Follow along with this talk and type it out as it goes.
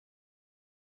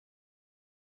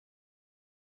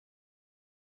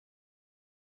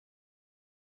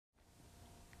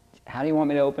How do you want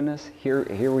me to open this?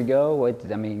 Here we go.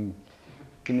 What, I mean,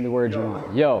 give me the words you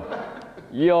want. Yo.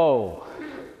 Yo.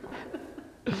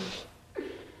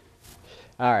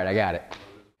 All right, I got it.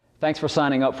 Thanks for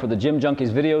signing up for the Gym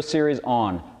Junkies video series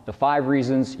on the 5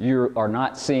 reasons you are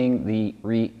not seeing the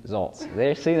results.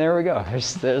 There, see, there we go.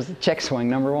 There's the check swing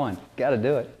number 1. Got to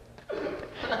do it.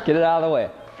 Get it out of the way.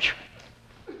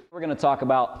 We're going to talk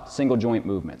about single joint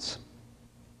movements.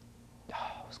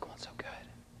 Oh, it was going so good.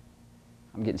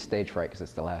 I'm getting stage fright because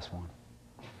it's the last one.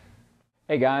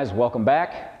 Hey guys, welcome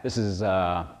back. This is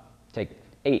take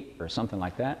 8 or something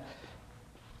like that.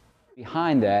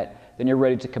 Behind that, then you're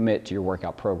ready to commit to your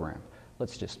workout program.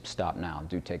 Let's just stop now and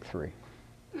do take 3.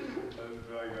 I didn't feel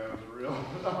like that was real.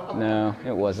 No,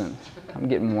 it wasn't. I'm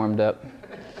getting warmed up.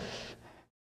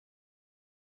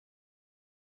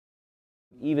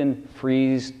 Even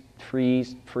freeze.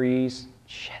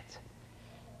 Shit.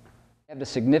 Have the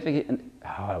significant,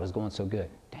 oh, I was going so good.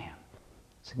 Damn.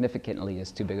 Significantly is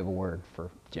too big of a word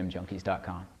for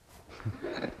gymjunkies.com.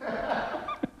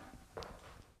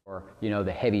 Or, you know,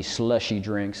 the heavy slushy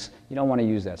drinks. You don't want to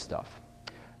use that stuff.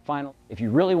 Finally, if you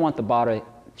really want the body,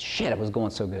 shit, it was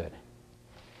going so good.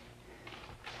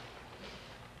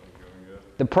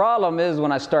 The problem is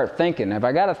when I start thinking, if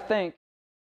I got to think.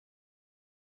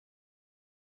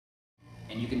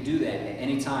 And you can do that at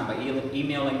any time by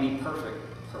emailing me perfect.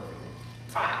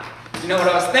 Fuck. You know what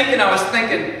I was thinking? I was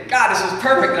thinking, God, this is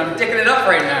perfect, and I'm dicking it up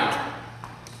right now.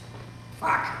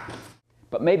 Fuck.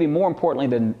 But maybe more importantly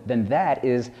than that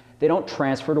is they don't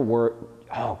transfer to word.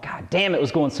 Oh, God damn, it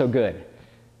was going so good.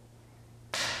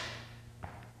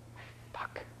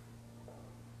 Fuck.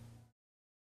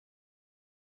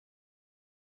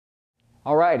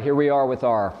 All right, here we are with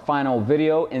our final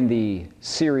video in the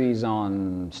series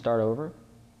on Start Over.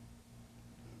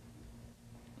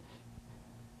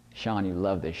 Sean, you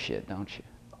love this shit, don't you?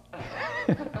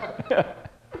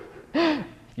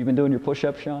 You been doing your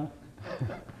push-ups, Sean?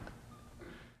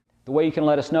 The way you can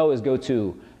let us know is go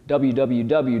to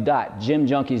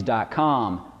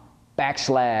www.gymjunkies.com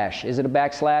 / is it a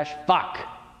backslash? Fuck!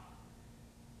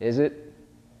 Is it?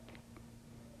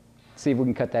 See if we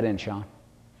can cut that in, Sean.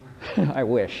 I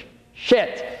wish.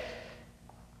 Shit!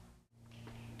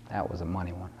 That was a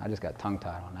money one. I just got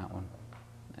tongue-tied on that one.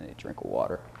 I need a drink of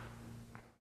water.